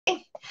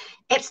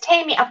It's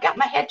Tammy. I've got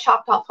my head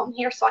chopped off on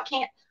here, so I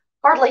can't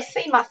hardly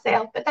see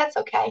myself, but that's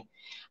okay.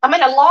 I'm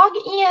going to log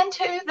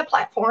into the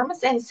platforms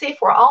and see if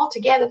we're all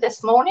together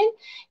this morning.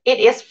 It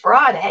is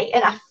Friday,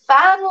 and I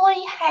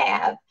finally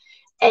have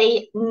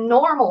a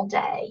normal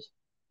day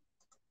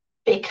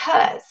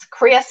because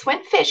Chris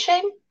went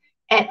fishing,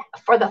 and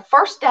for the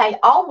first day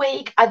all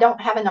week, I don't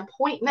have an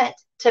appointment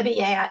to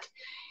be at.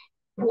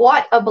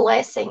 What a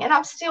blessing. And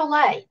I'm still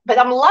late, but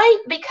I'm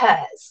late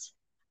because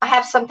I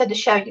have something to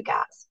show you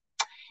guys,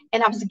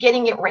 and I was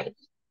getting it ready.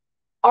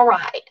 All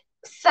right.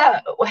 So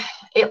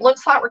it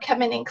looks like we're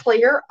coming in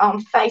clear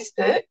on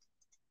Facebook.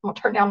 I'm going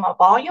to turn down my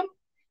volume.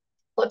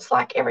 Looks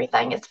like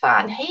everything is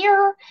fine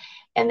here.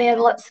 And then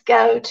let's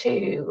go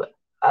to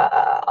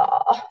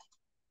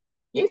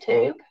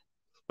YouTube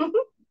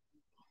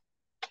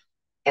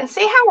and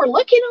see how we're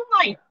looking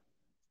on there.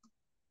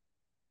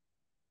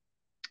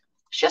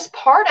 It's just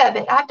part of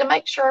it. I have to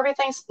make sure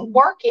everything's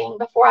working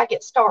before I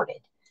get started.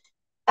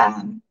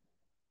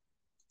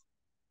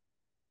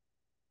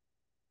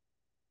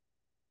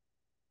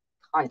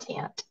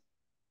 Content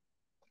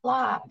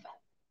live.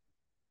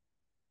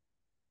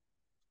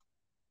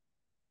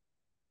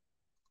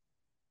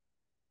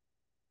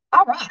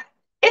 All right,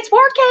 it's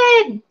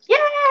working. Yay!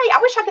 I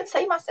wish I could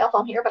see myself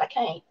on here, but I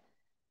can't.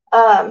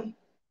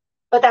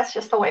 But that's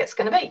just the way it's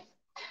going to be.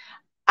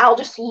 I'll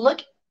just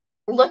look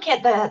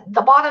at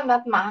the bottom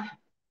of my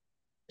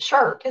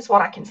shirt is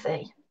what I can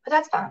see, but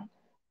that's fine.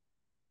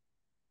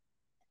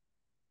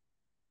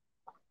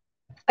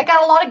 I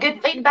got a lot of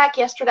good feedback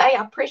yesterday.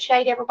 I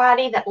appreciate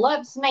everybody that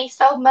loves me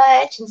so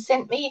much and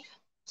sent me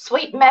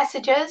sweet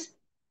messages.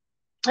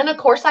 And of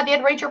course, I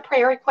did read your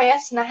prayer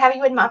requests, and I have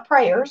you in my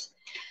prayers.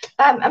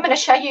 I'm going to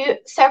show you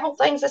several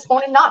things this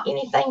morning, not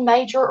anything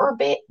major or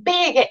big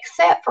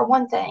except for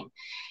one thing.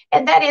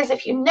 And that is,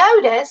 if you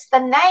notice, the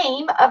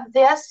name of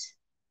this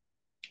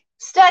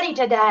study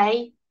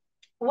today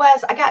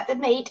was I got to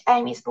meet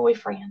Amy's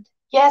boyfriend.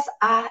 Yes,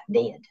 I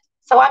did.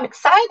 So I'm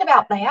excited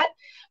about that.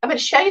 I'm going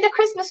to show you the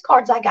Christmas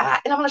cards I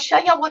got, and I'm going to show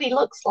you what he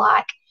looks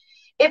like.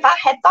 If I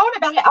had thought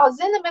about it, I was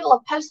in the middle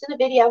of posting a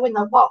video when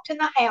they walked in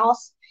the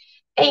house,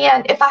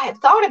 and if I had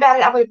thought about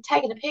it, I would have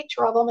taken a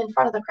picture of them in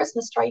front of the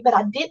Christmas tree, but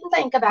I didn't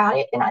think about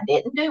it, and I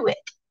didn't do it.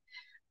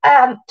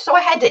 So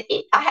I had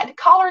to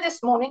call her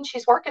this morning.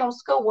 She's working on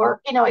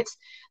schoolwork. You know, it's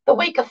the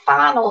week of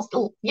finals.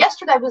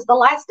 Yesterday was the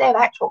last day of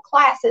actual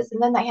classes,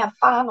 and then they have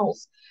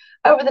finals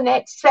over the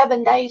next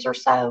 7 days or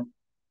so.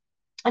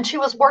 And she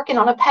was working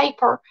on a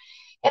paper.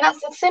 And I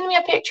said, send me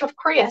a picture of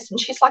Chris. And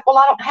she's like, well,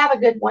 I don't have a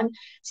good one.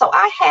 So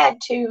I had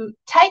to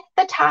take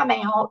the time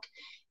out.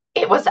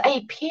 It was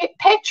a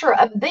picture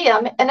of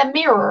them in a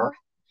mirror.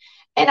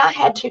 And I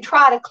had to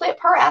try to clip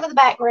her out of the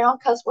background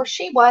because where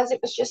she was, it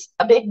was just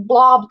a big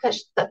blob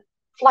because the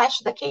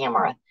flash of the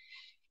camera.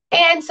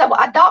 And so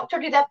I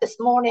doctored it up this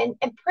morning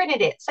and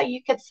printed it so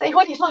you could see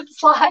what he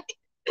looks like.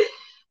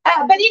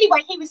 But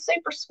anyway, he was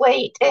super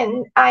sweet,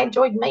 and I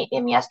enjoyed meeting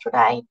him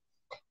yesterday.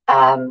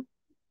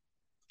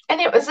 And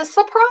it was a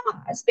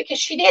surprise because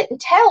she didn't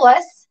tell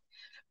us.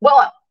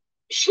 Well,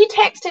 she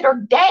texted her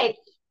daddy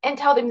and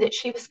told him that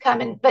she was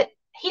coming, but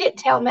he didn't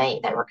tell me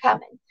they were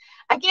coming.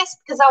 I guess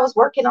because I was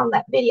working on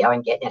that video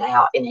and getting it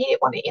out, and he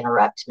didn't want to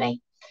interrupt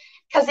me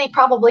because he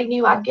probably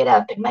knew I'd get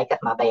up and make up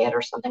my bed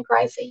or something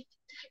crazy.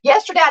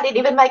 Yesterday, I didn't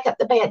even make up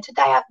the bed.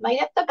 Today, I've made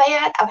up the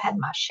bed. I've had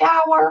my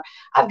shower.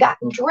 I've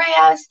gotten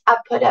dressed.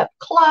 I've put up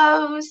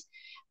clothes.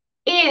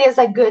 It is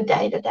a good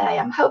day today.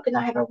 I'm hoping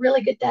I have a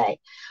really good day.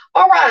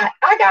 All right,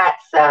 I got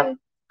some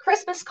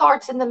Christmas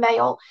cards in the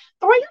mail.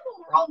 3 of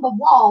them are on the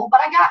wall, but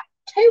I got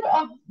 2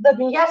 of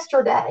them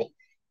yesterday.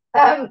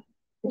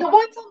 The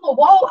ones on the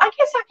wall, I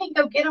guess I can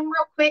go get them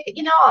real quick.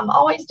 You know, I'm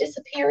always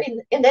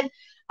disappearing. And then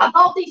I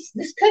bought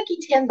this cookie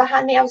tin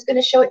behind me. I was going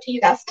to show it to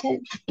you guys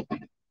too.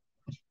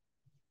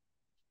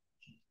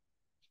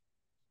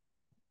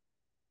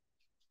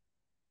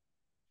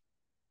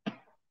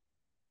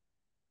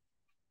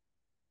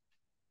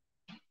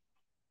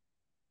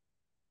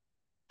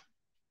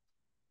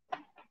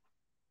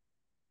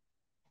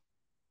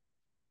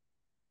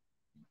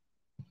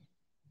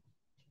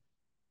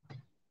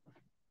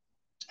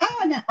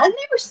 Oh no, I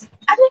never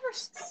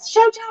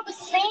showed y'all the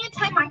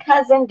Santa my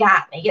cousin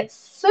got me. It's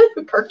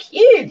super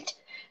cute.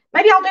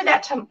 Maybe I'll do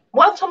that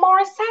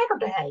tomorrow's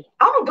Saturday.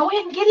 I'm gonna go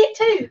ahead and get it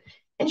too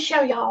and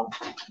show y'all.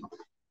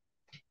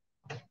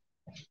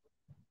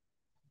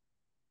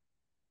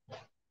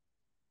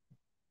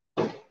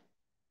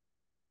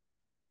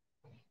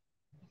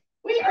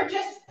 We are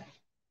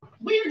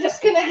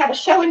just gonna have a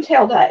show and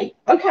tell day.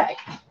 Okay.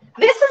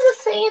 This is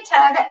a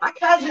Santa that my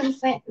cousin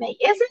sent me.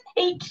 Isn't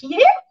he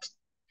cute?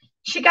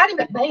 She got him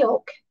at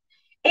Belk.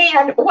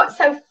 And what's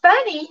so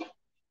funny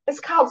is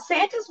called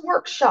Santa's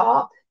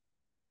Workshop.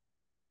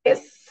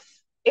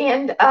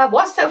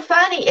 What's so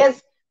funny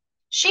is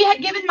she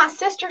had given my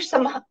sister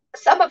some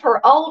of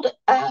her old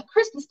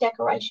Christmas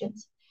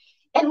decorations.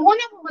 And one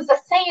of them was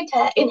a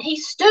Santa, and he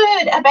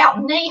stood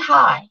about knee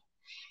high.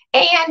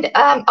 And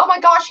oh my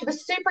gosh, he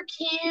was super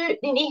cute.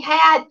 And he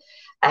had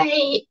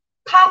a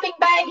popping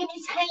bag in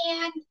his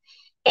hand.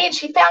 And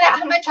she found out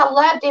how much I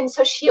loved him,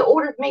 so she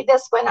ordered me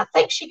this one. I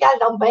think she got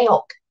it on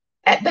Belk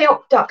at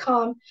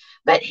Belk.com.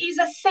 But he's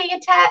a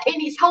Santa, and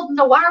he's holding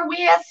a wire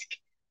whisk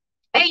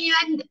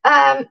and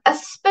a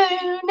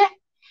spoon.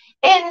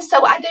 And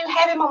so I do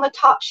have him on the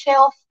top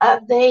shelf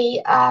of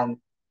the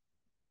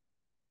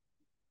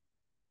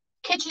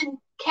kitchen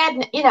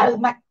cabinet,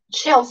 my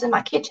shelves in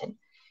my kitchen.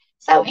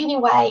 So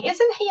anyway,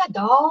 isn't he a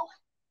doll?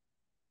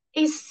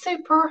 He's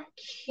super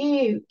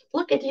cute.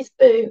 Look at his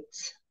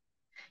boots.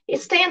 He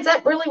stands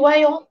up really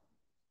well.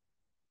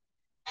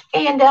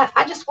 And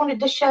I just wanted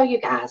to show you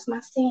guys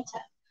my Santa.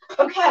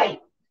 Okay,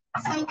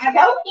 so I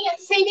go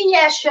in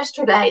CVS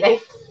yesterday. They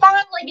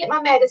finally get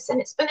my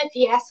medicine. It's been a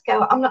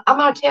fiasco. I'm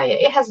going to tell you,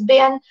 it has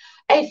been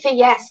a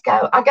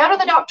fiasco. I go to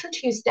the doctor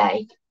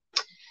Tuesday.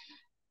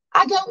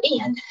 I go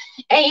in,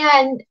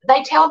 and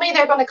they tell me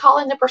they're going to call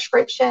in the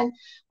prescription.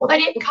 Well, they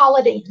didn't call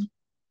it in,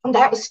 and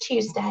that was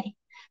Tuesday.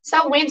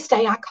 So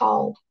Wednesday I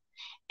called,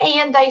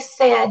 and they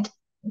said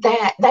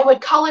that they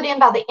would call it in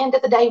by the end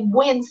of the day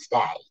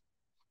Wednesday.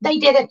 They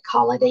didn't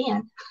call it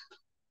in.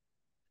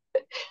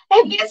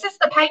 And this is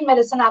the pain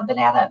medicine I've been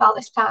out of all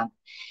this time.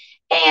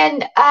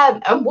 And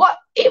what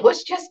it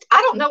was just,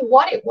 I don't know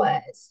what it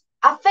was.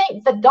 I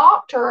think the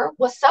doctor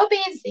was so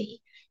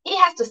busy, he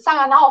has to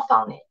sign off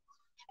on it.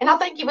 And I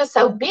think he was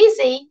so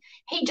busy,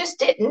 he just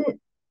didn't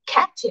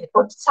catch it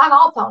or sign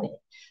off on it.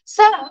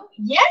 So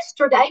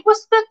yesterday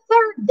was the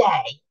third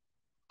day.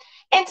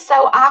 And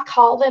so I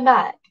called him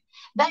up.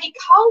 They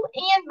called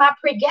in my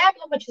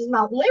pregabalin, which is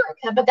my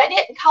Lyrica, but they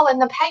didn't call in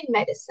the pain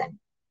medicine.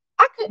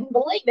 I couldn't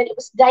believe it. It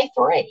was day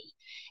 3.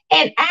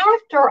 And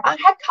after I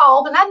had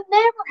called, and I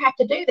never have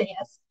to do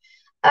this,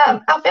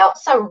 I felt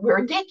so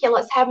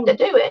ridiculous having to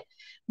do it.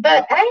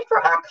 But after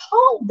I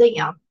called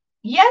them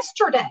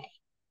yesterday,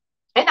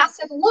 and I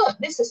said, look,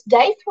 this is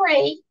day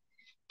 3.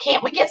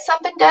 Can't we get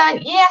something done?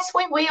 Yes,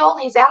 we will.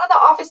 He's out of the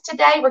office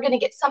today. We're going to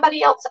get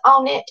somebody else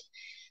on it.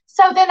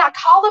 So then I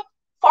called the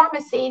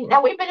pharmacy.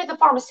 Now, we've been to the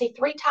pharmacy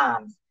 3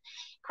 times.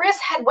 Chris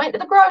had went to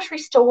the grocery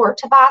store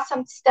to buy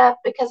some stuff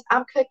because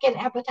I'm cooking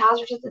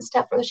appetizers and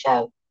stuff for the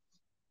show.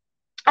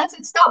 I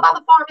said, stop by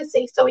the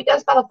pharmacy. So he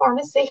goes by the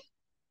pharmacy.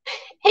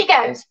 He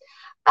goes,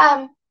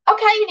 okay.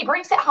 And he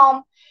brings it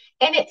home,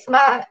 and it's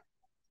my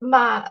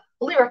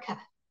Lyrica.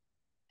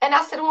 And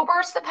I said, well,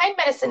 where's the pain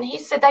medicine? He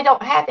said, they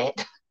don't have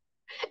it.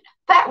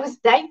 That was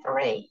day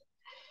 3.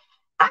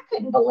 I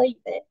couldn't believe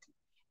it.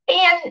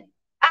 And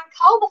I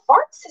called the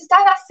pharmacist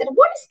and I said,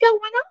 what is going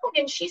on?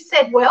 And she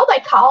said, well, they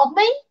called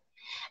me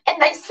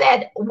and they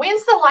said,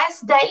 when's the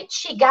last date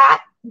she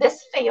got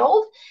this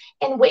filled?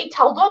 And we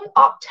told them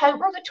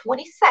October the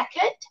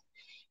 22nd,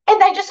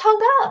 and they just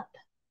hung up.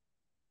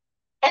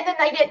 And then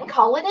they didn't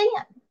call it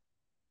in.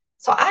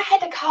 So I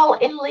had to call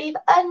and leave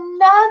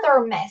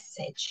another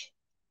message.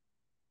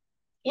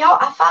 Y'all,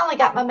 I finally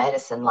got my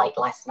medicine late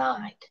last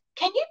night.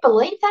 Can you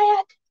believe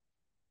that?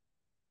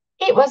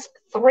 It was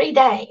 3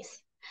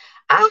 days.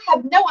 I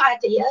have no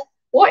idea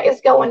what is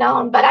going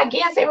on, but I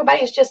guess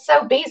everybody is just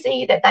so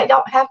busy that they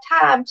don't have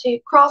time to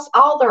cross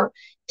all their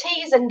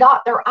T's and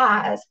dot their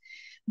I's.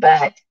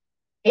 But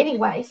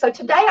anyway, so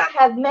today I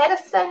have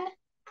medicine.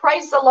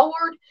 Praise the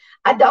Lord.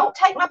 I don't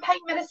take my pain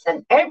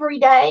medicine every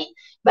day,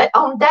 but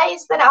on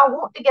days that I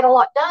want to get a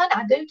lot done,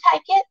 I do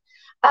take it.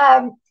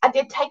 I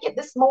did take it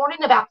this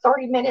morning about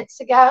 30 minutes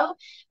ago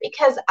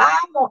because I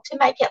want to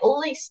make at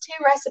least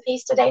 2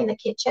 recipes today in the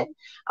kitchen.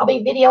 I'll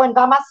be videoing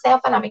by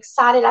myself, and I'm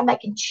excited. I'm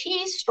making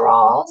cheese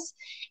straws,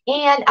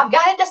 and I've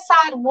got to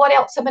decide what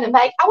else I'm going to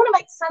make. I want to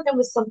make something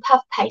with some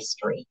puff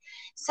pastry.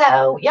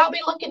 So y'all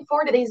be looking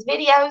forward to these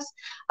videos.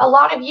 A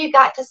lot of you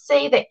got to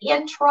see the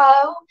intro,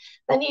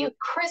 the new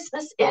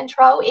Christmas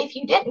intro. If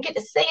you didn't get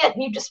to see it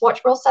and you just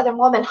watched Real Southern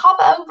Woman, hop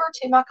over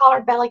to my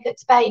Collared Valley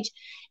Cooks page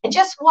and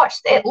just watch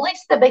at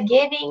least the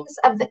beginnings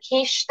of the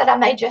quiche that I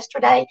made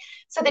yesterday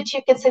so that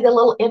you can see the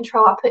little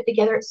intro I put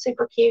together. It's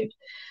super cute.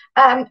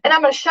 And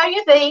I'm going to show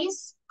you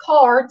these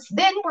cards.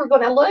 Then we're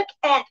going to look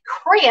at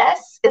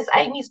Chris, is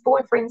Amy's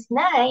boyfriend's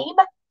name.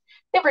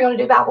 Then we're going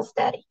to do Bible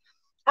study.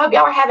 I hope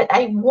y'all are having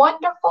a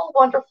wonderful,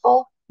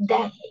 wonderful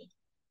day.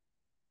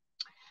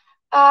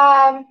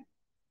 I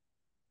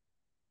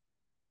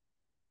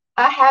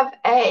have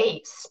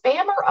a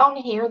spammer on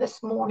here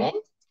this morning.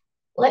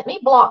 Let me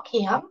block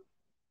him.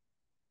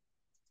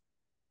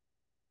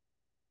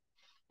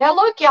 Now,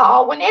 look,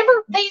 y'all, whenever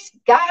these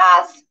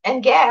guys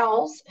and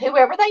gals,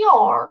 whoever they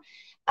are,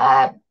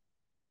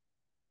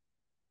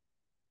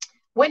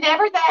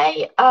 whenever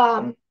they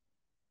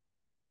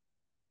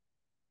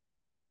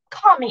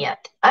comment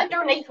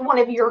underneath one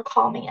of your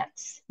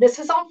comments, this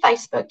is on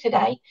Facebook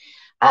today,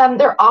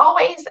 they're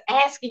always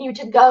asking you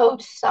to go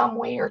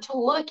somewhere, to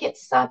look at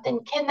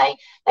something. Can they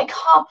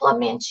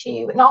compliment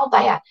you and all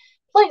that?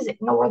 Please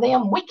ignore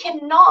them. We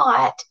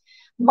cannot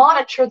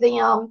monitor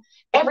them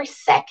every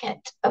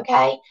second,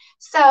 okay?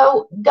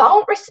 So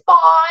don't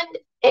respond,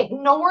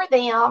 ignore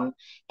them,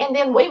 and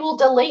then we will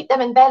delete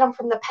them and ban them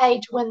from the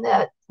page when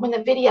the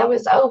video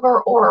is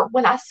over or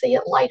when I see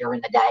it later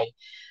in the day.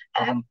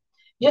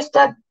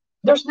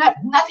 There's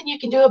nothing you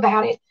can do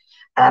about it.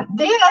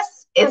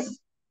 This is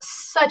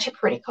such a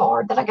pretty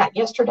card that I got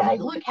yesterday.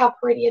 Look how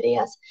pretty it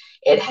is.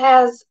 It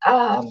has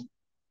a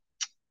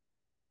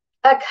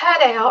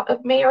cutout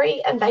of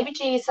Mary and baby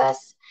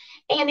Jesus,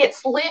 and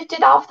it's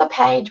lifted off the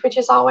page, which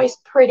is always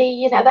pretty.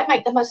 You know, they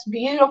make the most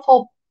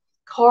beautiful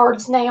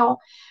cards now.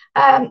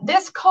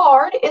 This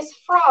card is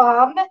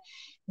from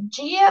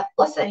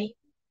let's see,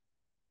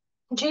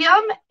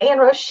 Jim and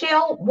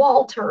Rochelle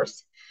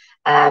Walters.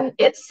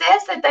 It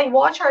says that they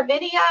watch our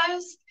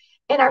videos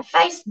and our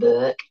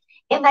Facebook,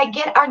 and they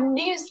get our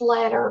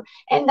newsletter,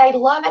 and they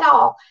love it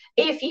all.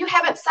 If you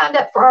haven't signed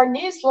up for our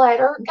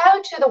newsletter, go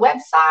to the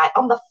website.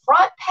 On the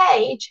front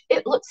page,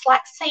 it looks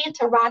like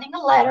Santa writing a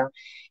letter,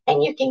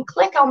 and you can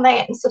click on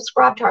that and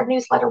subscribe to our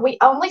newsletter. We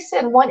only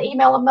send one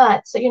email a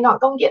month, so you're not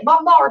going to get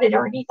bombarded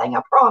or anything,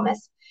 I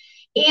promise.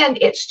 And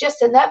it's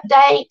just an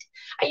update.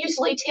 I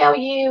usually tell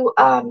you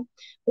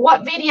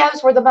what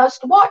videos were the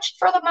most watched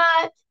for the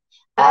month,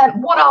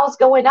 what all's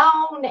going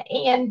on,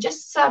 and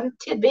just some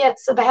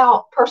tidbits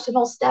about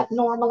personal stuff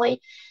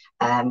normally.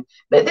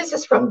 But this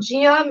is from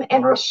Jim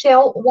and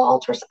Rochelle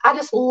Walters. I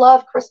just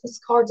love Christmas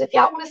cards. If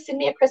y'all want to send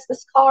me a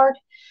Christmas card,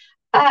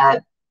 by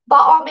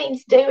all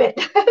means do it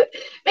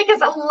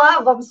because I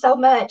love them so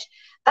much.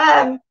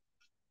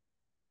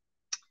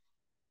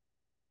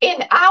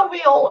 And I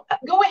will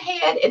go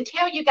ahead and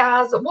tell you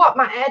guys what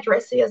my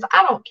address is.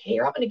 I don't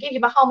care. I'm going to give you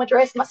my home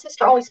address. My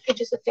sister always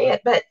pitches a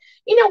fit. But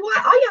you know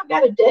what? All y'all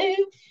got to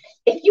do,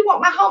 if you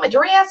want my home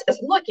address, is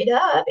look it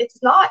up. It's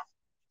not.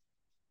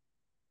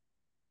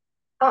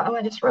 Uh-oh,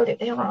 I just wrote it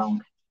down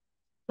wrong.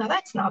 No,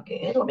 that's not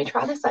good. Let me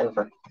try this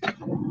over.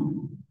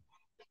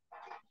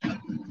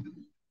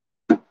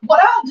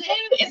 What I'll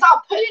do is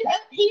I'll put it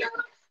up here.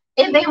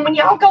 And then when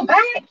y'all go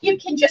back, you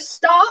can just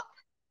stop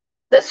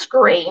the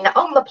screen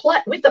on the play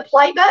with the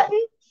play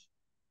button,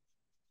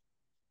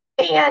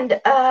 and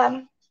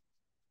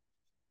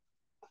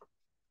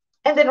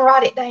then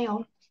write it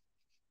down.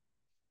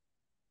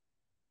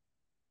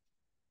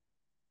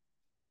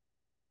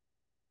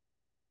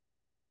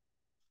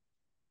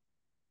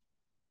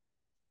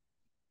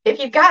 If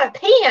you've got a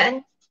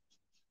pen,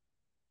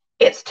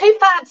 it's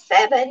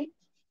 257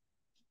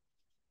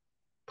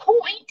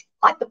 Point,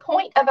 like the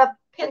point of a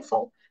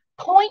pencil,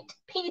 Point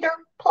Peter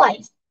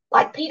Place,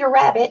 like Peter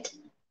Rabbit,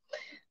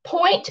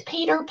 Point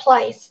Peter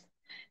Place,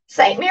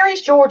 St.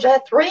 Mary's,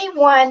 Georgia,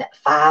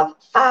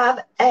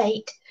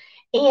 31558.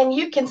 And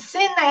you can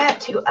send that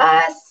to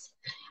us.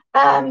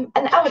 And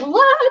I would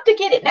love to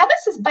get it. Now,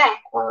 this is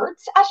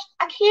backwards. I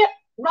can't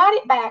write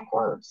it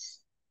backwards.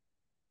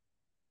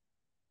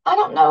 I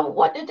don't know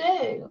what to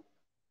do.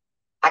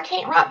 I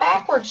can't write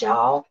backwards,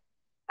 y'all.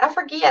 I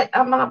forget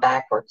I'm not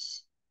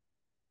backwards.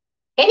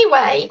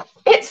 Anyway,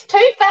 it's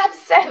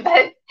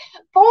 257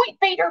 Point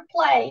Peter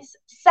Place,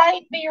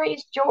 St.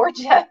 Mary's,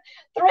 Georgia,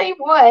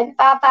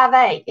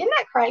 31558. Isn't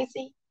that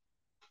crazy?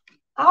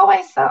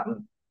 Always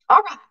something.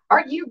 All right.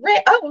 Are you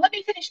ready? Oh, let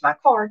me finish my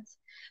cards.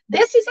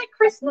 This is a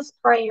Christmas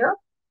prayer.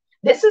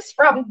 This is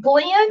from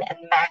Glenn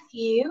and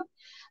Matthew.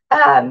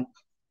 And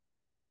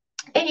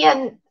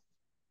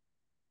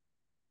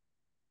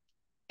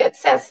it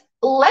says,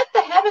 "Let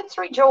the heavens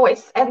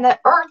rejoice and the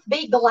earth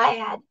be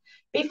glad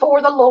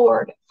before the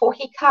Lord, for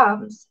he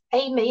comes."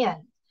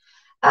 Amen.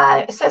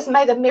 It says,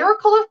 "May the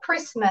miracle of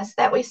Christmas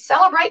that we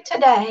celebrate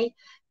today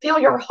fill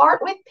your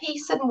heart with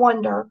peace and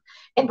wonder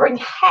and bring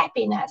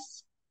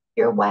happiness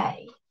your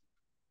way.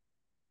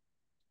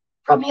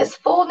 From his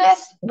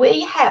fullness,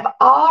 we have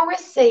all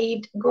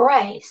received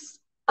grace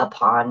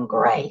upon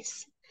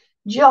grace."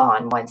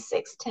 John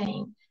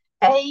 1:16.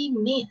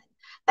 Amen.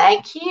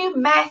 Thank you,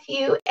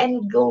 Matthew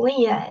and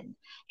Glenn.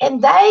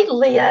 And they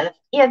live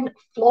in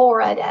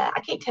Florida.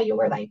 I can't tell you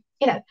where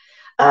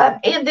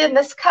and then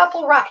this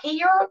couple right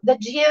here, the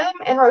Jim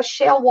and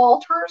Rochelle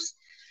Walters.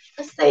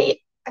 Let's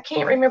see. I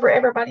can't remember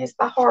everybody's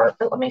by heart,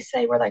 but let me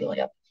see where they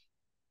live.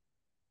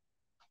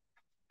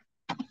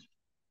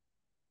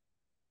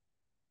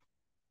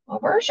 Well,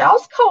 where's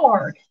y'all's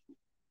card?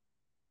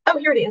 Oh,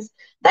 here it is.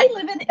 They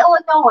live in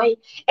Illinois.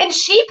 And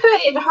she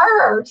put in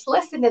hers.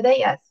 Listen to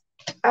this.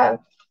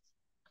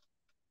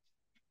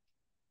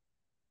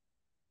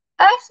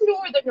 Us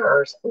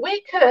Northerners,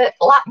 we cook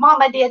like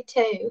Mama did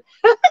too.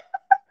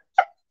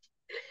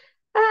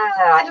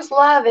 I just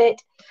love it.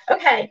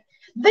 Okay.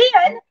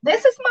 Then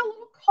this is my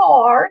little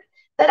card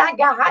that I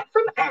got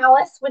from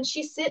Alice when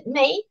she sent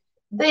me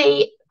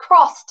the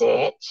cross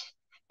stitch.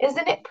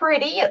 Isn't it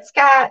pretty? It's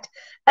got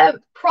a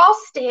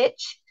cross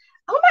stitch.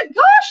 Oh my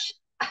gosh,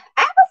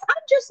 Alice,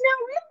 I'm just now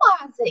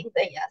realizing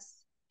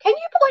this. Can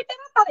you believe that?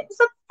 I thought it was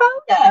a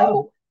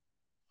photo.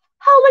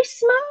 Holy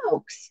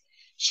smokes.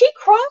 She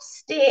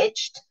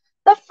cross-stitched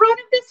the front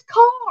of this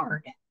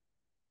card.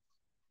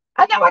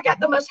 I know I got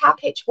the most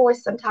high-pitched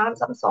voice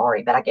sometimes. I'm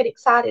sorry, but I get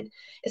excited.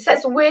 It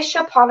says, "Wish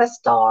upon a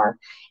star."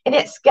 And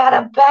it's got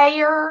a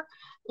bear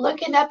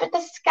looking up at the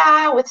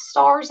sky with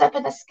stars up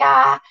in the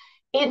sky.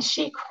 And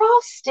she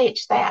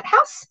cross-stitched that.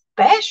 How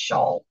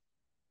special.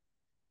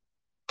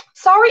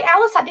 Sorry,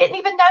 Alice, I didn't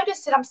even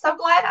notice it. I'm so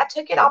glad I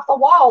took it off the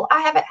wall.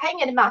 I have it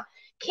hanging in my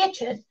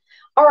kitchen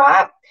All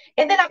right.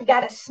 And then I've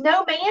got a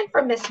snowman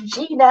from Miss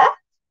Gina.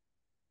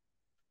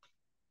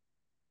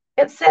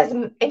 It says,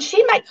 and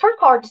she makes her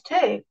cards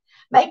too.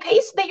 May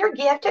peace be your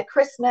gift at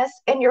Christmas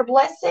and your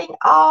blessing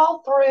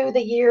all through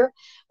the year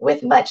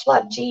with much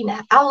love,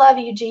 Gina. I love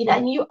you, Gina.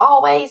 And you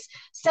always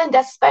send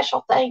us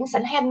special things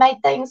and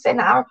handmade things,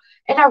 and I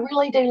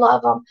really do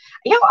love them.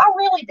 I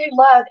really do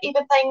love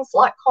even things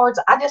like cards.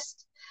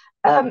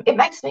 It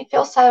makes me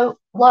feel so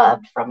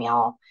loved from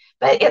y'all.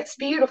 But it's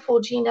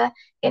beautiful, Gina.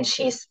 And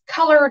she's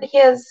colored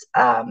his,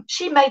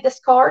 she made this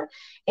card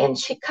and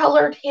she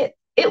colored it.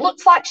 It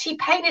looks like she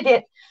painted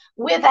it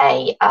with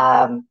a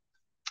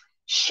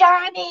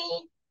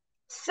shiny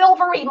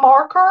silvery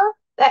marker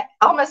that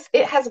almost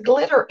it has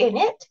glitter in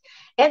it,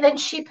 and then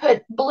she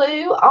put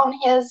blue on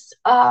his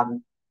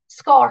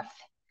scarf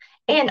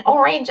and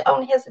orange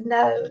on his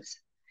nose.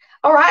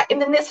 All right,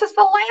 and then this is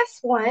the last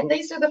one.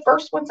 These are the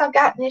first ones I've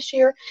gotten this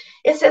year.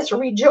 It says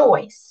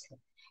rejoice,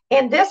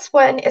 and this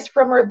one is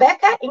from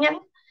Rebecca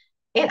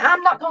and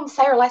I'm not going to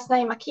say her last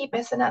name. I keep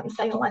messing up and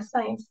saying last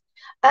names.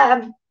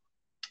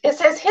 It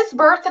says, his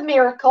birth a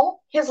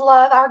miracle, his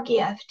love our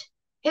gift,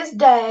 his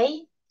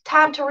day,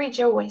 time to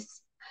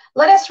rejoice.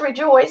 Let us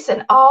rejoice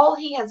in all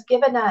he has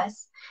given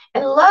us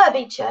and love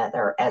each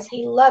other as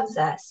he loves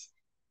us.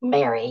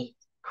 Merry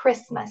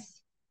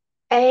Christmas.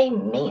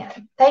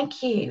 Amen.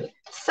 Thank you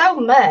so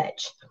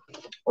much,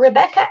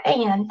 Rebecca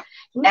Ann.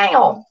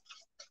 Now,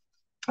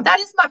 that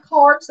is my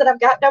cards that I've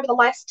gotten over the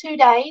last 2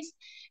 days,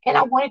 and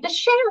I wanted to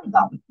share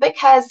them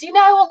because, a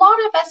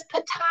lot of us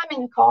put time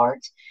in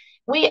cards.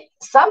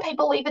 Some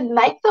people even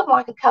make them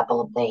like a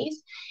couple of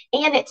these,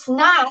 and it's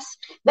nice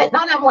that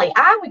not only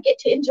I would get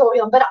to enjoy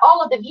them, but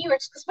all of the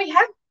viewers, because we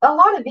have a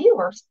lot of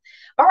viewers.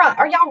 All right,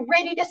 are y'all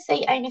ready to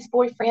see Amy's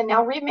boyfriend?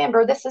 Now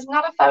remember, this is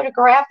not a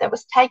photograph that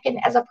was taken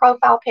as a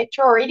profile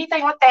picture or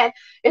anything like that.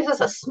 This is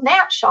a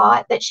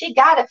snapshot that she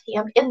got of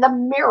him in the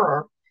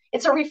mirror.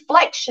 It's a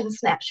reflection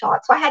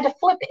snapshot, so I had to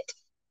flip it.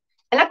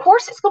 And of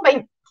course, it's going to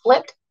be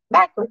flipped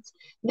backwards.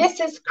 This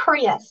is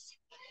Chris.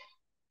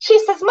 She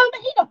says, Mama,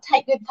 he don't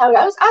take good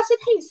photos. I said,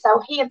 he's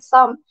so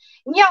handsome.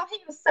 And y'all, he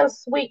was so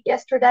sweet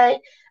yesterday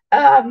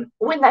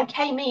when they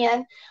came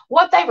in.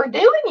 What they were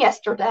doing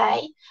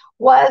yesterday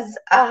was,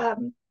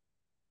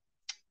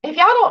 if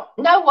y'all don't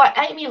know what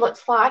Amy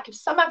looks like, if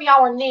some of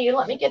y'all are new,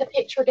 let me get a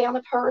picture down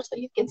of her so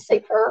you can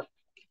see her.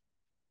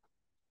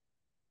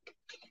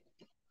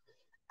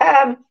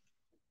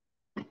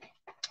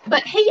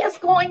 But he is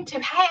going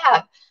to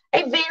have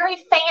a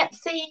very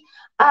fancy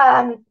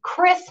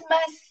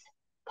Christmas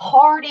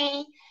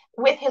party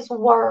with his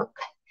work.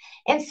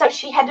 And so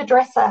she had to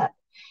dress up.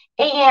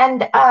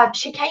 And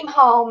she came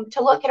home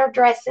to look at her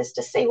dresses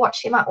to see what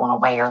she might want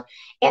to wear.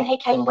 And he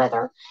came with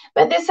her.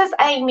 But this is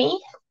Amy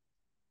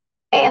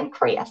and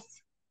Chris.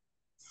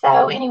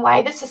 So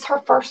anyway, this is her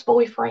first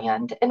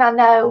boyfriend. And I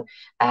know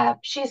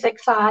she's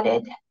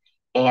excited.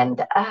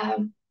 And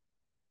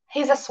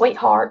he's a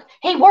sweetheart.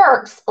 He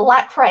works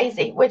like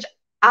crazy, which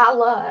I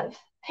love.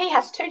 He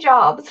has 2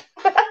 jobs.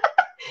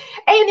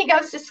 And he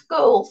goes to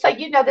school. So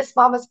this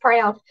mama's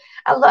proud.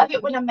 I love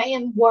it when a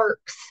man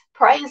works.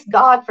 Praise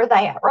God for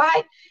that,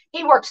 right?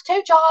 He works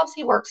 2 jobs.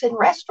 He works in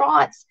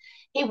restaurants.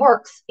 He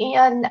works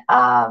in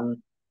a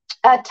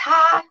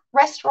Thai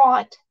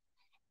restaurant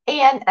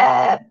and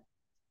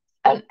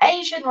an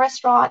Asian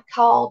restaurant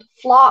called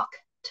Flock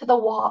to the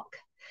Walk.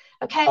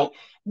 Okay.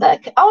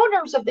 The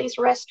owners of these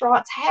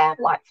restaurants have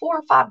like 4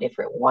 or 5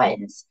 different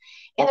ones,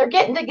 and they're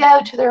getting to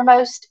go to their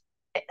most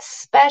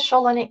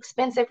special and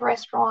expensive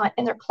restaurant,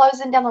 and they're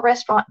closing down the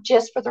restaurant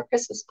just for their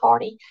Christmas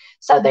party.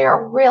 So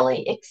they're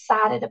really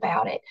excited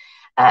about it.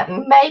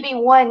 Maybe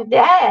one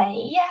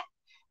day,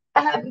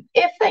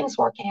 if things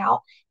work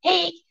out,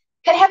 he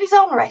could have his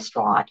own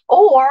restaurant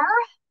or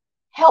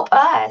help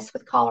us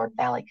with Collard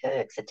Valley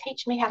Cooks and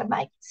teach me how to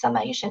make some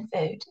Asian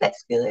food.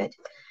 That's good.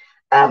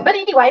 But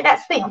anyway,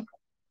 that's them.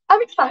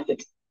 I'm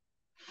excited.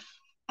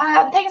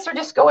 Things are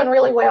just going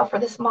really well for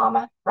this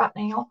mama right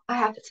now, I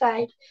have to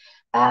say.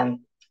 And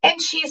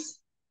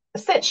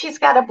since she's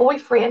got a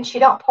boyfriend, she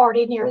don't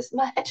party near as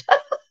much.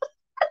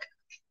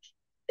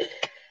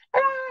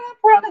 I'm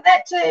proud of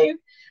that too.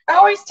 I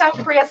always tell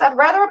Chris I'd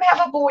rather him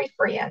have a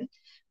boyfriend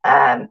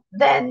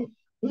than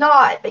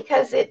not,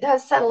 because it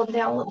does settle him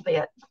down a little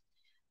bit.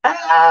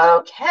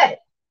 Okay.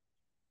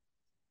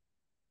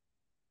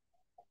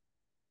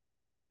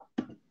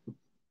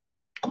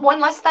 One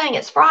last thing,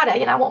 it's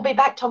Friday and I won't be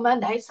back till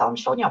Monday, so I'm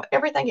showing y'all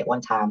everything at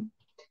one time.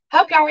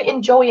 Hope y'all are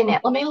enjoying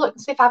it. Let me look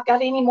and see if I've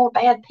got any more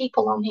bad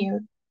people on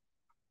here.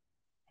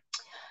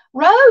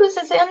 Rose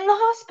is in the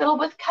hospital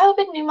with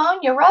COVID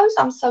pneumonia. Rose,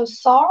 I'm so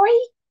sorry.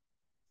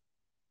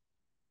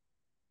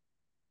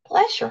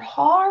 Bless your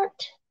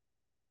heart.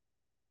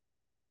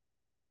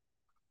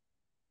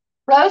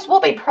 Rose,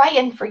 we'll be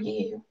praying for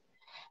you.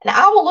 And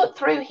I will look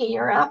through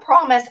here, and I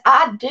promise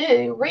I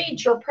do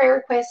read your prayer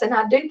requests, and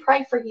I do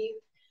pray for you.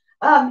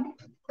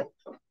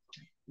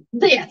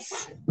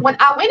 When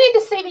I went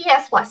into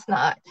CVS last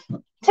night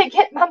to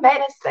get my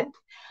medicine,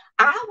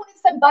 I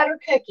wanted some butter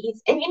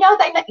cookies. And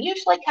they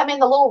usually come in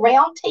the little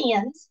round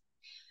tins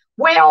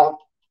Well,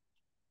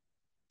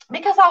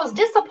 because I was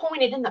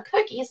disappointed in the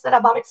cookies that I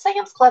bought at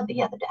Sam's Club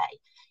the other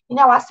day.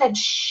 I said,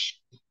 shh.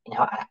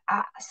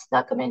 I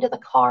snuck them into the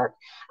cart.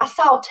 I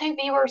saw 2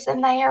 viewers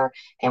in there,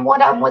 and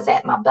one of them was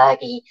at my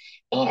buggy.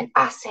 And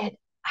I said,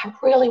 I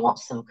really want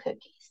some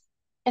cookies.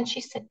 And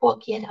she said,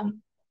 well, get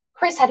them.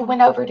 Chris had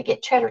went over to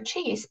get cheddar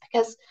cheese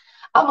because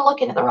I'm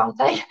looking at the wrong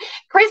thing.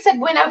 Chris had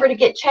went over to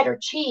get cheddar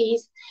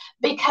cheese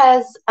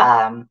because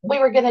we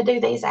were going to do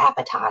these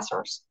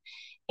appetizers.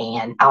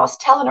 And I was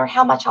telling her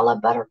how much I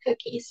love butter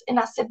cookies. And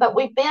I said, but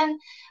we've been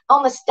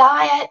on this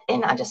diet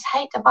and I just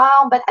hate to buy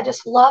them, but I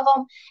just love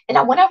them. And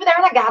I went over there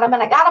and I got them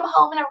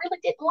home and I really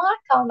didn't like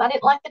them. I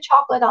didn't like the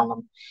chocolate on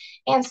them.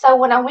 And so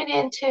when I went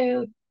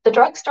into the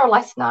drugstore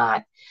last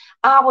night,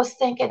 I was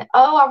thinking,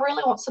 oh, I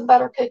really want some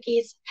butter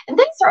cookies. And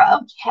these are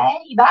okay,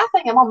 but I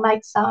think I'm going to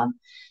make some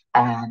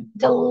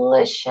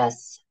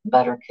delicious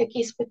butter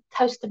cookies with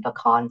toasted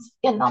pecans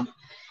in them.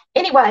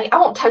 Anyway, I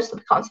won't toast the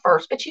pecans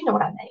first, but you know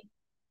what I mean.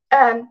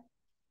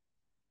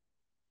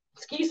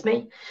 Excuse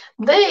me,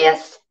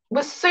 this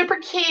was super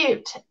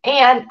cute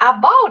and I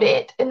bought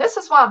it, and this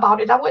is why I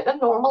bought it. I wouldn't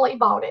have normally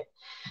bought it.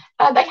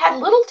 They had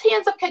little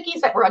tins of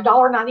cookies that were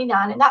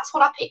 $1.99, and that's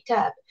what I picked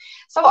up.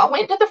 So I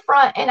went to the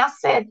front and I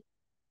said,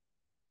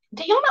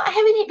 do y'all not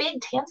have any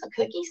big tins of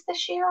cookies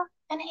this year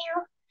in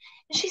here?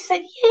 And she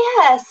said,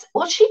 yes.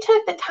 Well, she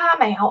took the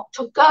time out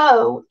to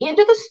go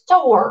into the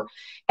store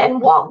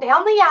and walk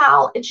down the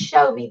aisle and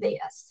show me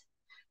this.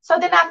 So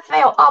then I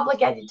felt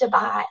obligated to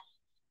buy it.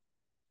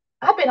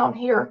 I've been on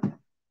here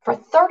for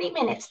 30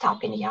 minutes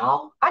talking to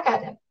y'all. I got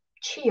to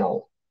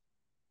chill.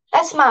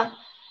 That's my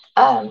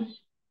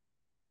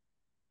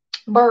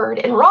bird.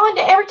 And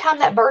Rhonda, every time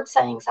that bird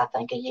sings, I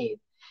think of you.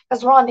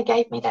 Because Rhonda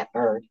gave me that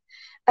bird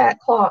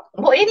clock.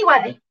 Well,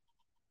 anyway,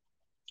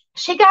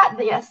 she got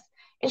this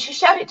and she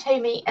showed it to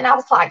me. And I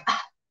was like,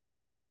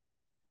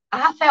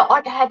 I felt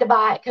like I had to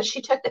buy it because she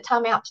took the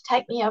time out to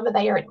take me over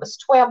there. And it was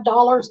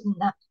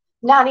 $12.99.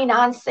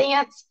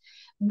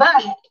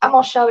 But I'm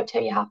going to show it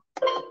to y'all.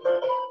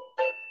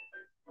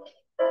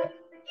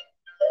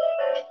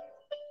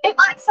 It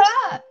lights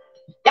up.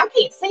 Y'all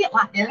can't see it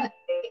like that.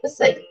 Let's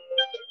see.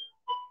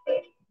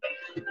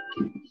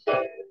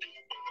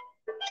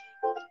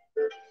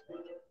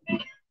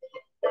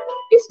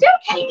 You still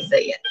can't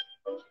see it.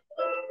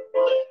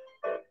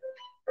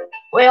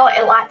 Well,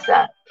 it lights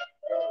up.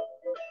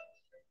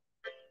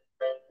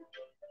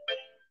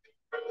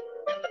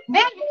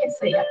 Now you can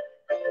see it.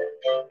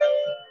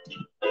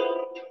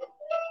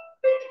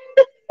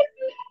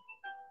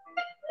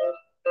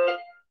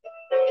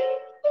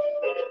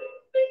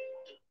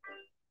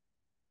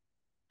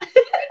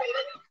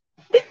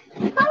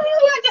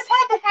 I just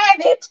had to have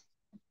it.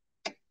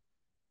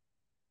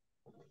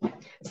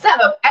 So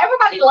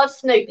everybody loves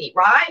Snoopy,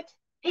 right?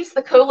 He's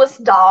the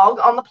coolest dog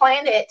on the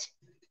planet,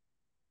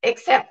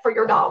 except for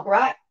your dog,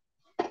 right?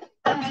 So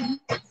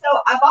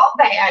I bought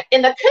that,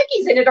 and the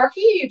cookies in it are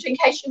huge in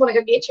case you want to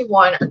go get you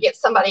one or get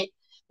somebody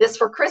this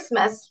for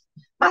Christmas.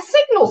 My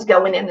signal's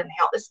going in and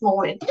out this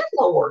morning. Good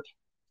Lord.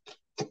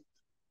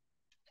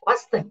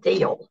 What's the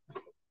deal?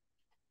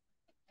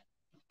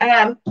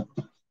 I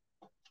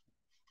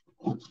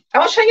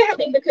will show you how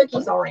big the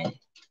cookies are in it.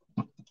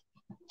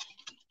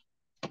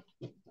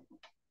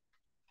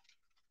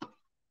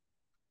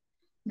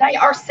 They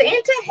are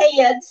Santa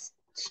heads,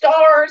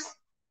 stars,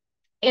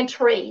 and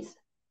trees.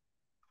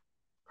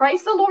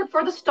 Praise the Lord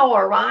for the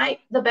star, right?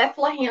 The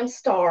Bethlehem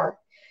star.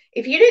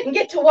 If you didn't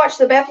get to watch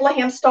the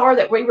Bethlehem star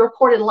that we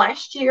recorded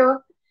last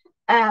year,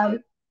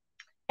 and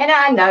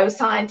I know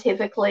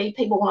scientifically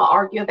people want to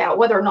argue about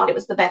whether or not it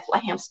was the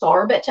Bethlehem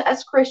star, but to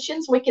us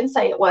Christians, we can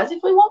say it was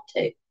if we want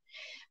to.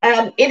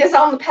 It is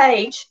on the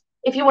page.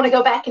 If you want to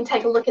go back and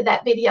take a look at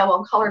that video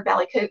on Colored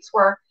Valley Coots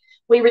where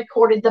we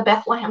recorded the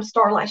Bethlehem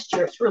star last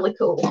year. It's really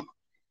cool.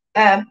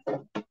 But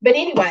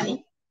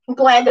anyway, I'm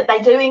glad that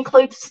they do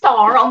include the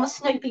star on the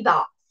Snoopy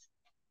box.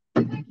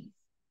 I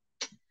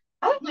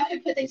don't know who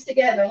put these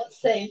together.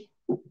 Let's see.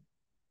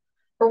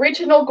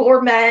 Original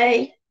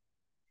Gourmet,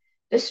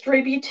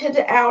 distributed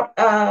out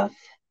of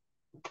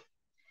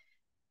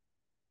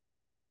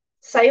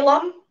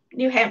Salem,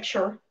 New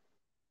Hampshire.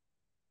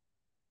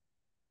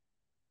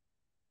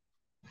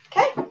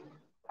 Okay.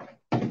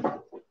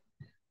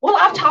 Well,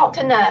 I've talked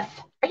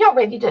enough. Are y'all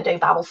ready to do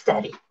Bible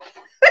study?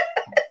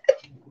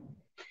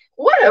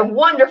 What a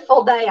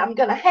wonderful day I'm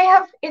going to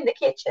have in the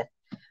kitchen.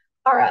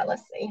 All right,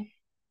 let's see.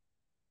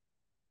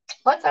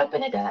 Let's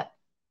open it up.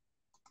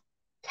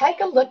 Take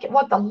a look at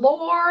what the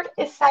Lord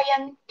is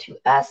saying to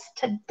us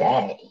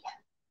today.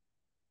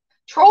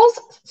 Charles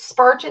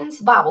Spurgeon's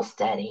Bible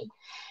study.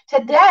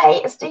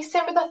 Today is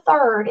December the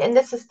 3rd, and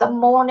this is the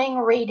morning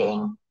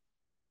reading.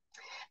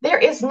 There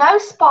is no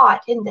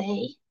spot in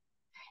thee.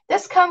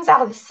 This comes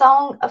out of the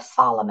Song of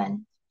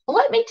Solomon.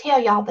 Let me tell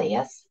y'all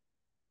this.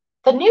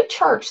 The new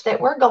church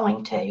that we're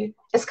going to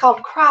is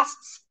called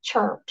Christ's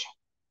Church.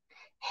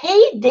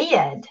 He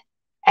did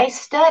a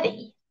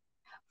study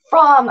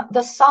from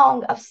the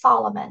Song of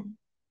Solomon.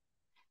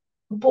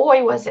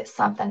 Boy, was it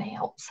something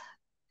else.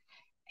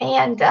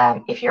 And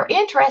if you're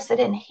interested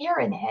in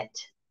hearing it,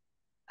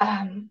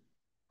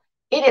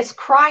 it is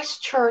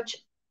Christ Church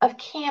of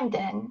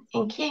Camden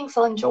in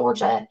Kingsland,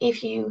 Georgia,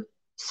 if you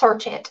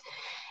search it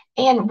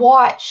and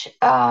watch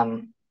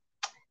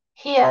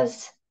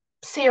his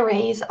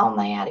series on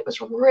that. It was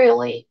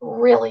really,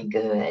 really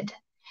good.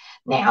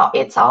 Now,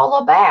 it's all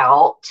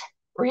about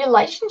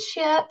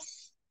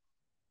relationships,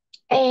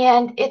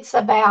 and it's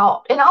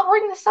about, and I'll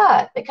bring this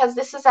up because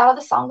this is out of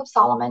the Song of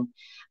Solomon.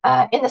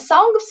 In the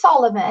Song of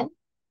Solomon,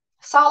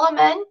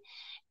 Solomon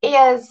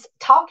is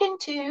talking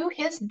to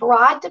his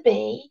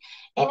bride-to-be,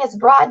 and his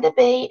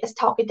bride-to-be is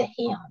talking to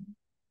him.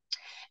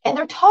 And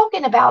they're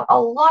talking about a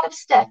lot of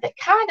stuff that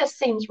kind of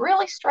seems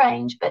really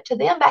strange, but to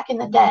them back in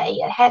the day,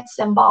 it had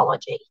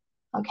symbology.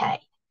 Okay.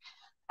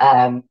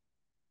 And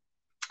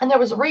there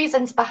was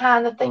reasons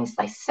behind the things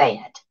they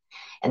said.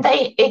 And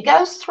it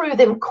goes through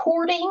them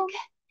courting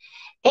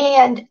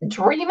and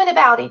dreaming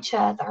about each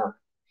other.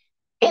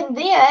 And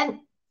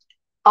then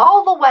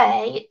all the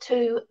way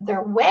to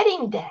their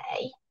wedding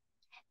day,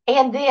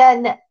 and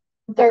then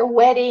their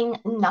wedding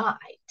night,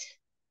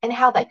 and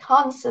how they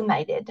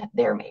consummated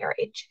their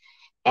marriage,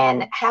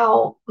 and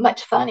how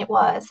much fun it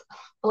was,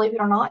 believe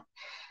it or not.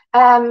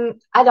 I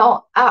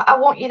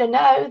want you to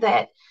know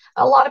that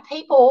a lot of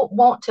people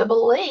want to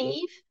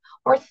believe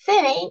or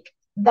think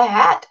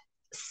that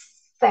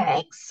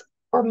sex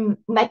or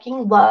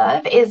making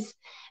love is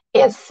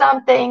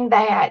something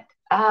that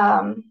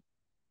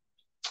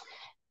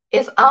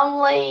is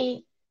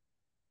only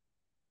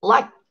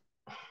like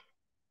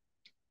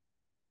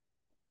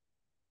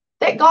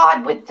that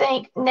God would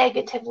think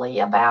negatively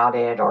about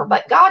it,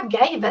 but God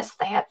gave us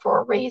that for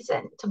a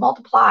reason, to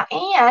multiply.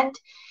 And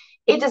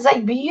it is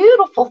a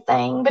beautiful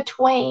thing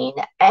between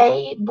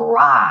a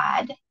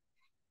bride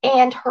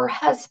and her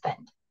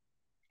husband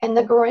and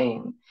the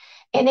groom.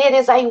 And it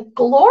is a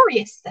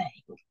glorious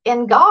thing.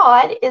 And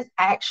God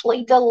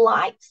actually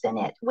delights in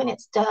it when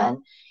it's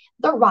done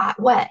the right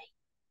way.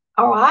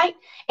 All right.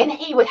 And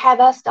he would have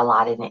us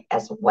delight in it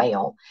as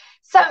well.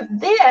 So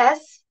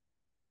this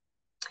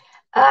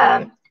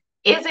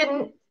is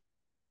in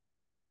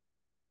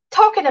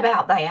talking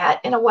about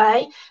that in a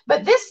way,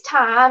 but this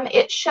time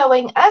it's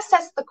showing us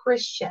as the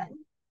Christian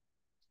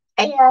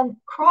and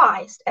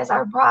Christ as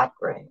our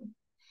bridegroom.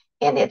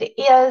 And it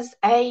is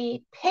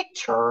a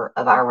picture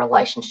of our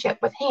relationship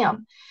with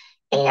him.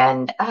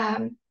 And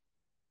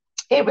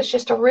it was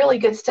just a really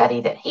good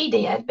study that he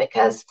did,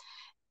 because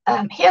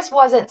his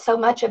wasn't so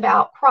much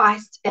about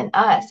Christ and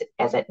us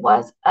as it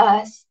was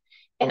us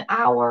and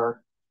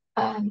our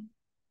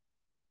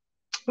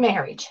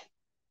marriage.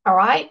 All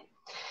right.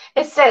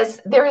 It says,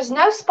 there is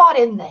no spot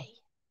in thee.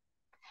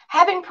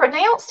 Having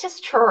pronounced his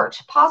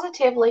church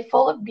positively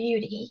full of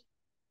beauty,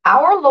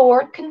 our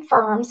Lord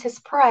confirms his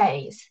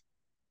praise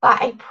by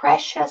a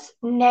precious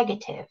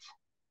negative.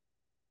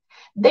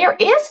 There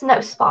is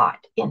no spot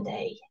in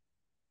thee.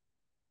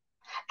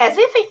 As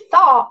if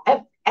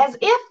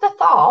the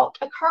thought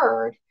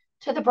occurred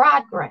to the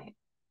bridegroom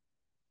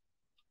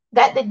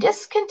that the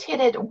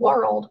discontented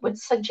world would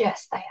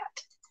suggest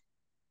that.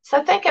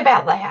 So think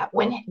about that.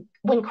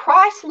 When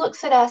Christ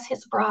looks at us,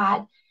 his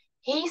bride,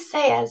 he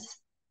says,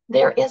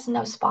 there is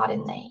no spot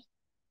in thee.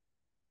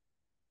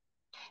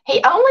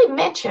 He only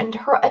mentioned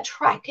her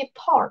attractive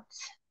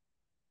parts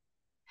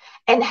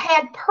and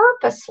had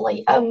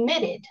purposely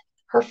omitted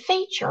her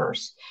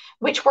features,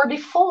 which were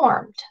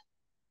deformed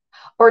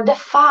or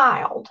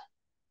defiled.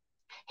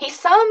 He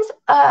sums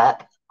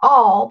up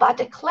all by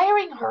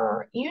declaring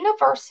her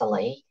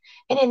universally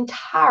and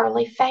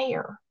entirely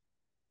fair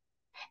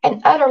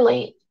and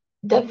utterly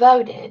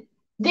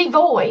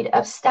devoid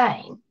of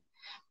stain.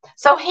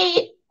 So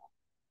he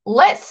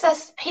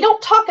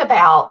don't talk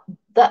about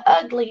the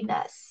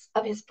ugliness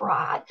of his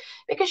bride,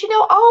 because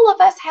all of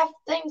us have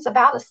things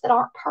about us that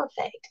aren't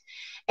perfect.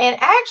 And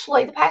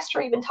actually the pastor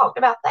even talked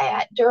about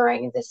that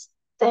during this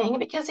thing,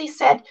 because he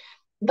said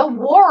the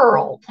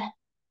world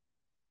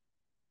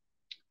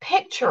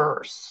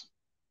pictures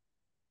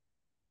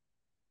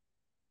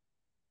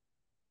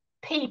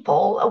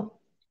people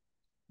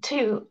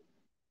to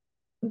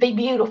be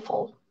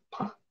beautiful.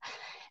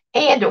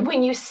 And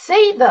when you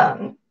see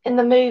them in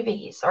the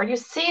movies, or you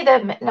see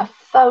them in a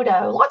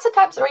photo, lots of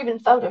times they're even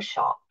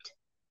photoshopped,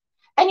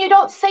 and you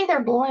don't see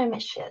their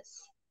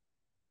blemishes.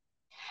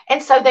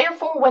 And so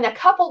therefore, when a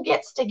couple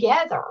gets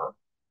together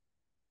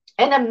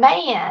and a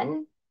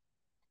man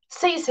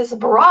sees his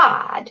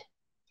bride,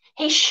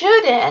 he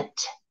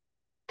shouldn't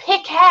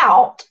pick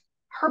out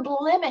her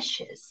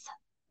blemishes.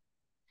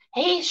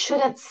 He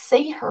shouldn't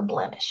see her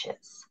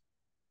blemishes,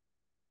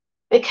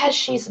 because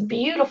she's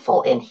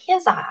beautiful in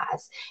his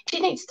eyes. She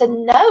needs to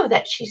know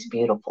that she's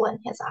beautiful in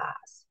his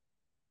eyes.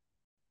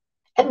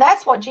 And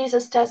that's what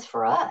Jesus does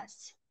for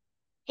us.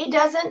 He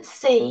doesn't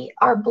see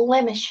our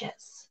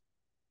blemishes.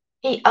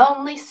 He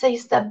only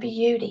sees the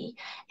beauty.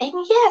 And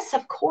yes,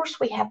 of course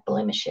we have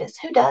blemishes.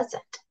 Who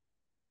doesn't?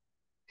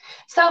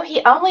 So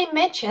he only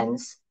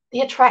mentions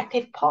the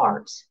attractive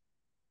parts.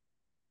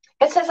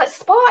 It says a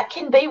spot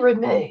can be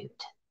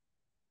removed.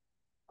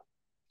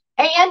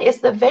 and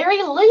is the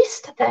very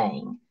least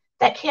thing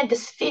that can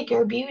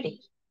disfigure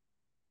beauty.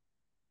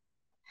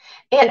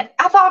 And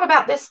I thought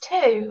about this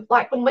too.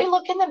 Like when we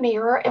look in the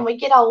mirror and we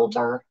get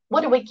older,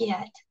 what do we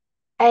get?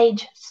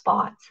 Age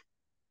spots.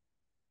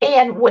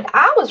 And when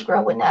I was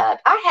growing up,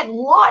 I had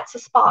lots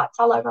of spots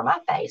all over my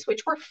face,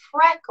 which were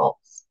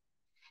freckles.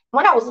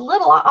 When I was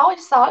little, I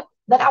always thought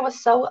that I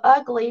was so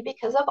ugly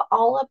because of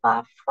all of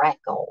my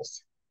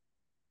freckles.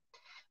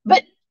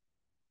 But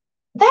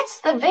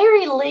that's the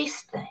very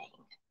least thing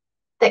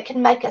that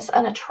can make us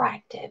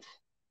unattractive,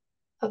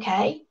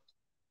 okay?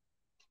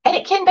 And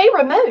it can be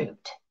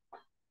removed.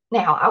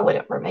 Now, I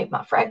wouldn't remove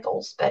my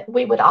freckles, but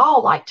we would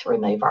all like to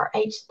remove our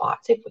age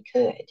spots if we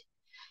could,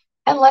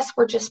 unless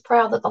we're just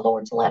proud that the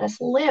Lord's let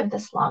us live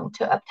this long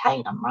to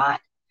obtain them, right?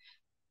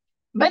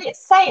 But it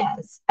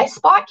says a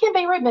spot can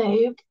be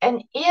removed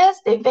and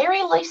is the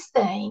very least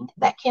thing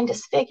that can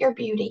disfigure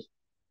beauty.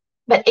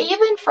 But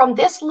even from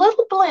this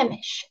little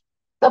blemish,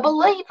 the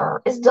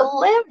believer is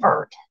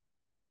delivered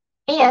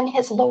in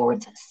his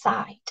Lord's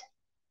sight.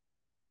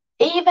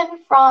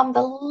 Even from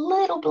the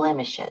little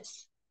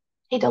blemishes,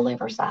 he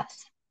delivers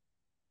us.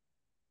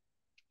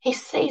 He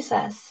sees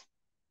us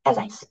as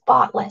a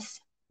spotless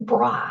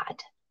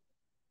bride.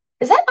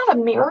 Is that not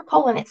a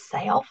miracle in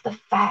itself, the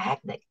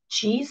fact that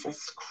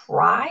Jesus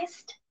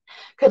Christ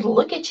could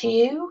look at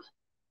you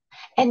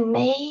and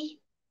me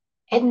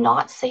and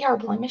not see our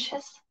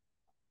blemishes?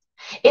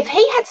 If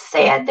he had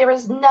said there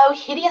is no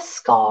hideous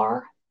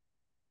scar,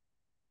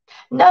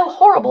 no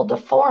horrible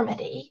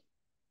deformity,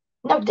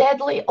 no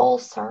deadly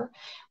ulcer,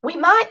 we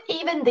might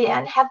even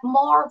then have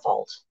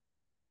marveled.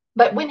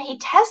 But when he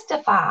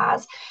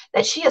testifies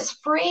that she is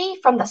free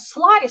from the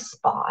slightest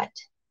spot,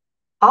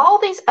 all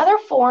these other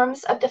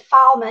forms of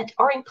defilement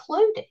are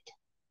included,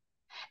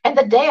 and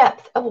the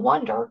depth of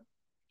wonder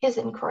is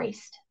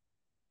increased.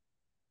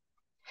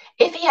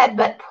 If he had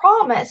but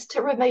promised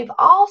to remove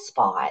all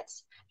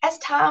spots as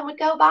time would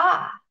go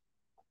by,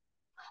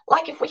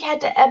 like if we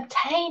had to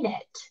obtain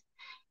it,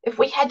 if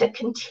we had to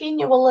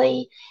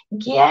continually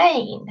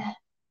gain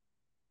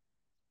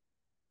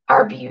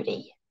our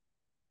beauty,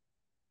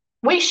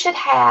 we should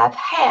have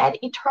had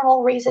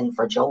eternal reason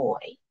for joy.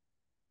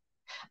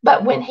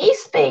 But when he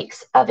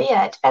speaks of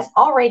it as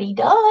already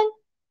done,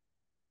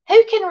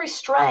 who can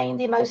restrain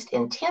the most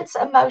intense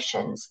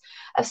emotions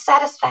of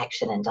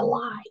satisfaction and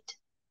delight?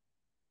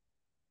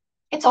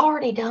 It's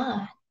already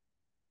done.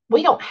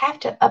 We don't have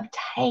to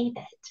obtain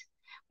it.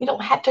 We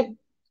don't have to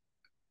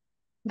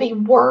be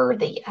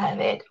worthy of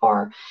it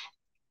or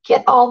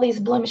get all these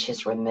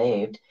blemishes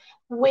removed.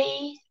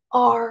 We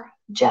are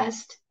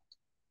just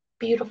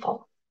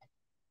beautiful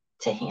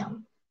to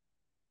him.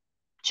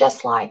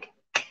 Just like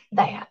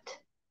that.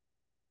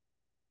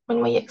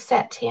 When we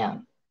accept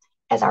him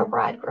as our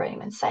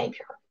bridegroom and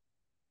savior.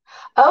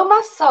 O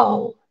my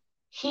soul,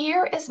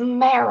 here is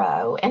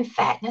marrow and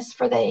fatness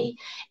for thee.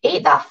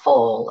 Eat thy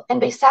full and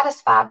be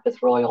satisfied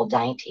with royal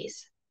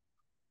dainties.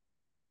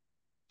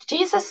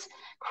 Jesus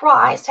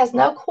Christ has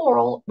no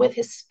quarrel with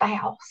his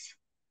spouse.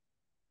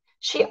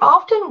 She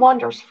often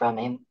wanders from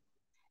him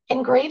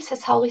and grieves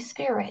his Holy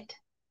Spirit,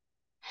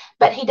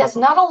 but he does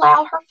not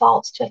allow her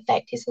faults to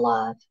affect his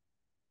love.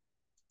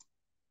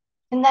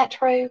 Isn't that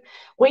true?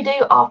 We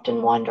do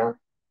often wander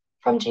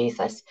from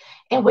Jesus,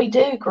 and we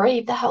do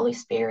grieve the Holy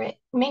Spirit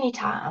many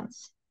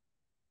times.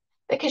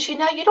 Because you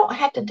don't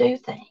have to do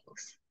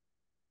things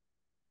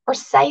or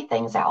say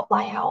things out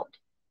loud.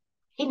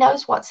 He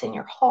knows what's in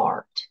your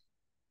heart.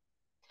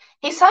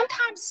 He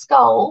sometimes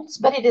scolds,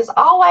 but it is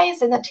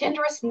always in the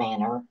tenderest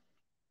manner,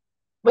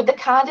 with the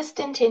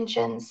kindest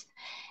intentions.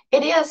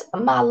 It is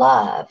my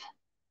love,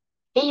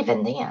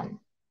 even then.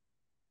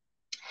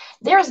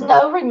 There is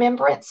no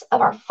remembrance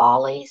of our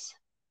follies.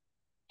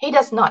 He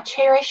does not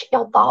cherish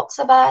ill thoughts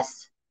of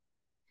us,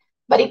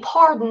 but he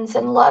pardons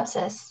and loves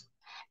us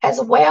as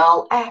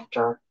well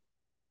after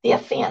the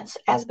offense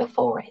as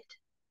before it.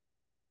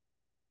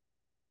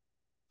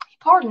 He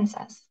pardons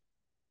us.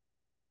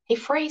 He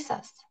frees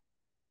us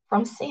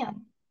from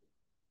sin.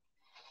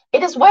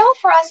 It is well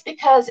for us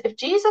because if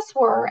Jesus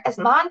were as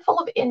mindful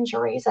of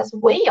injuries as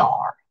we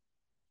are,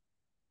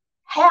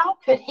 how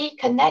could he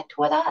connect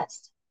with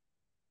us?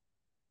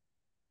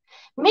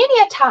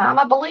 Many a time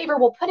a believer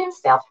will put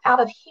himself out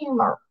of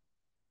humor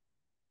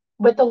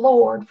with the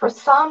Lord for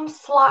some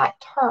slight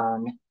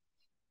turn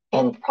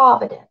in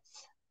providence.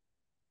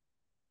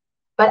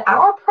 But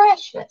our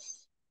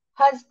precious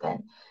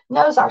husband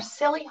knows our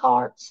silly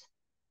hearts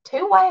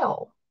too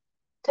well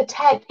to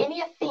take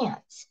any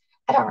offense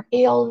at our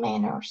ill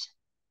manners.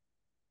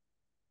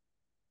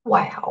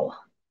 Wow.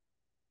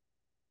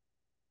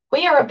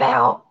 We have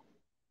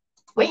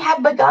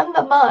begun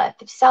the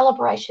month of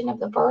celebration of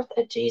the birth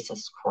of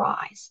Jesus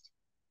Christ.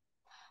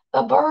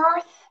 The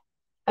birth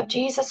of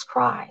Jesus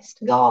Christ,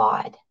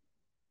 God,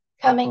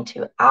 coming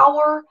to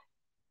our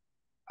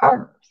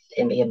earth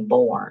and being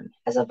born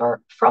as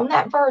from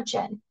that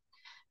virgin,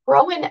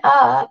 growing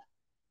up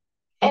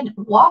and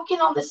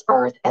walking on this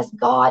earth as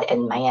God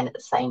and man at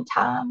the same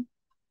time,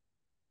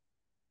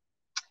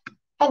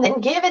 and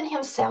then giving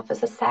himself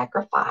as a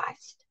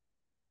sacrifice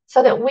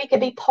so that we could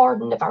be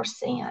pardoned of our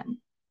sin.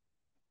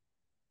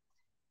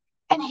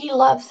 And he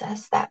loves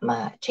us that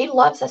much. He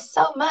loves us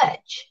so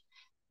much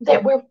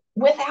that we're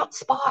without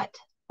spot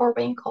or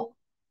wrinkle.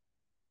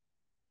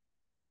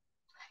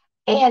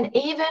 And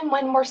even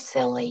when we're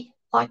silly,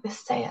 like this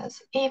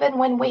says, even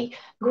when we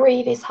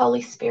grieve his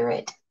Holy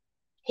Spirit,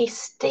 he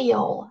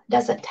still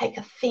doesn't take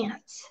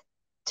offense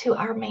to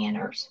our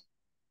manners.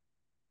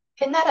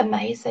 Isn't that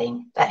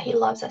amazing that he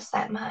loves us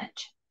that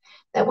much?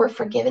 That we're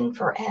forgiven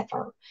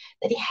forever,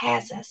 that he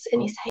has us in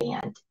his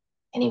hand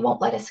and he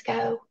won't let us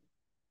go.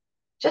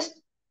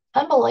 Just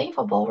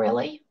unbelievable,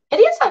 really. It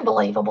is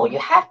unbelievable. You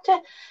have to,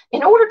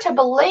 in order to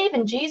believe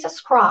in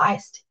Jesus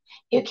Christ,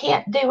 you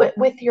can't do it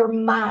with your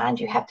mind.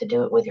 You have to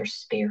do it with your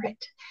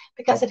spirit,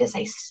 because it is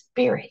a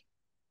spirit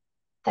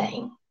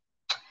thing.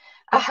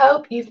 I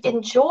hope you've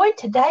enjoyed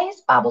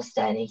today's Bible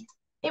study.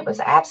 It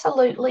was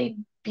absolutely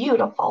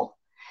beautiful.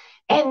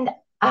 And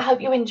I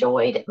hope you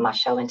enjoyed my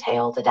show and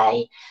tell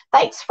today.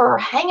 Thanks for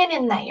hanging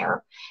in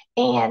there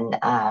and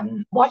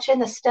watching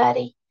the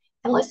study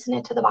and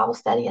listening to the Bible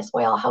study as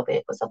well. I hope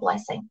it was a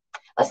blessing.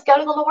 Let's go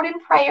to the Lord in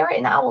prayer,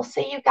 and I will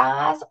see you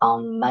guys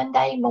on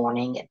Monday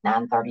morning at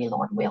 9:30,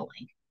 Lord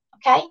willing.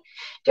 Okay?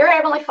 Dear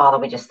Heavenly Father,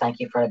 we just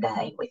thank you for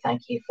today. We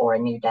thank you for a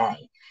new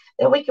day,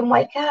 that we can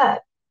wake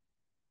up,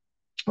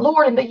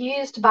 Lord, and be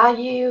used by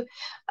you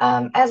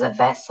as a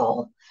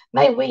vessel.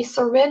 May we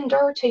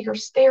surrender to your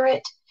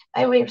spirit.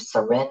 May we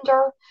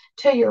surrender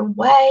to your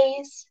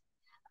ways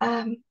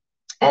and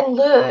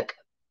look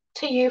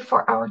to you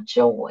for our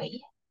joy.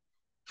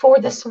 For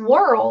this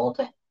world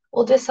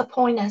will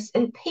disappoint us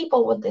and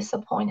people will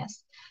disappoint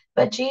us.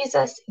 But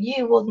Jesus,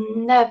 you will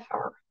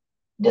never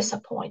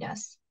disappoint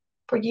us,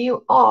 for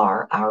you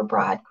are our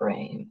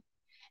bridegroom.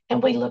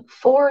 And we look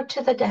forward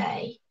to the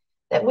day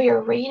that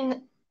we're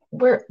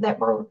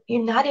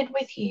united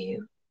with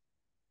you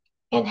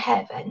in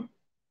heaven.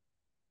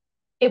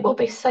 It will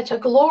be such a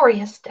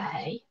glorious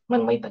day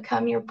when we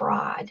become your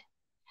bride.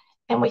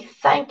 And we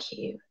thank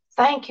you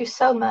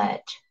so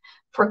much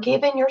for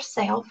giving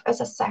yourself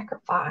as a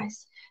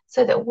sacrifice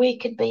so that we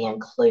could be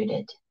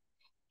included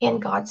in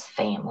God's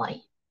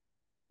family.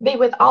 Be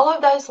with all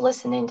of those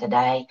listening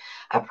today.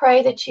 I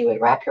pray that you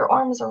would wrap your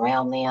arms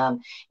around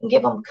them and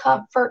give them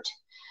comfort.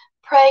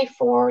 Pray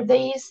for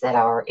these that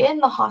are in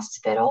the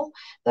hospital,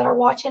 that are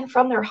watching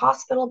from their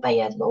hospital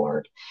bed,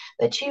 Lord,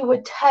 that you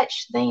would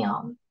touch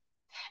them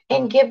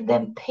and give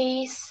them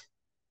peace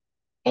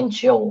and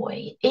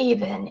joy,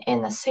 even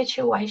in the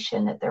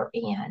situation that they're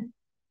in.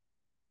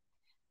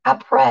 I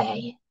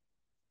pray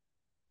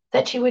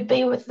that you would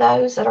be with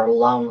those that are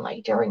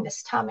lonely during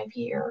this time of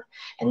year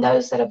and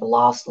those that have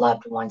lost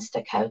loved ones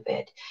to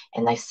COVID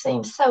and they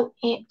seem so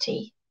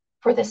empty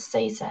for this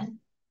season.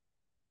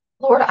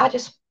 Lord, I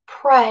just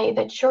pray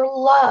that your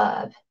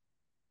love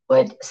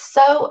would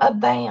so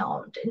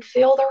abound and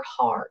fill their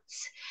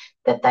hearts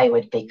that they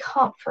would be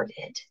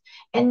comforted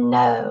and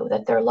know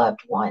that their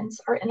loved ones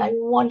are in a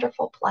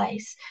wonderful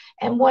place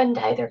and one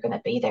day they're going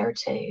to be there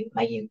too.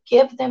 May you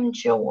give them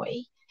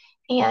joy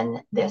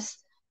in this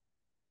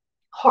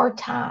hard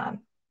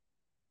time.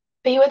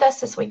 Be with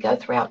us as we go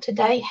throughout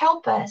today.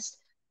 Help us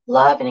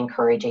love and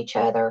encourage each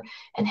other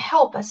and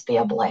help us be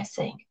a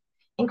blessing.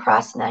 In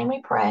Christ's name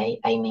we pray.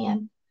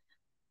 Amen.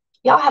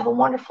 Y'all have a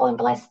wonderful and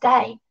blessed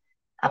day.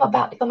 I'm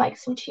about to go make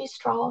some cheese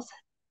straws.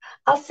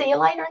 I'll see you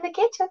later in the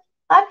kitchen.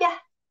 Love ya.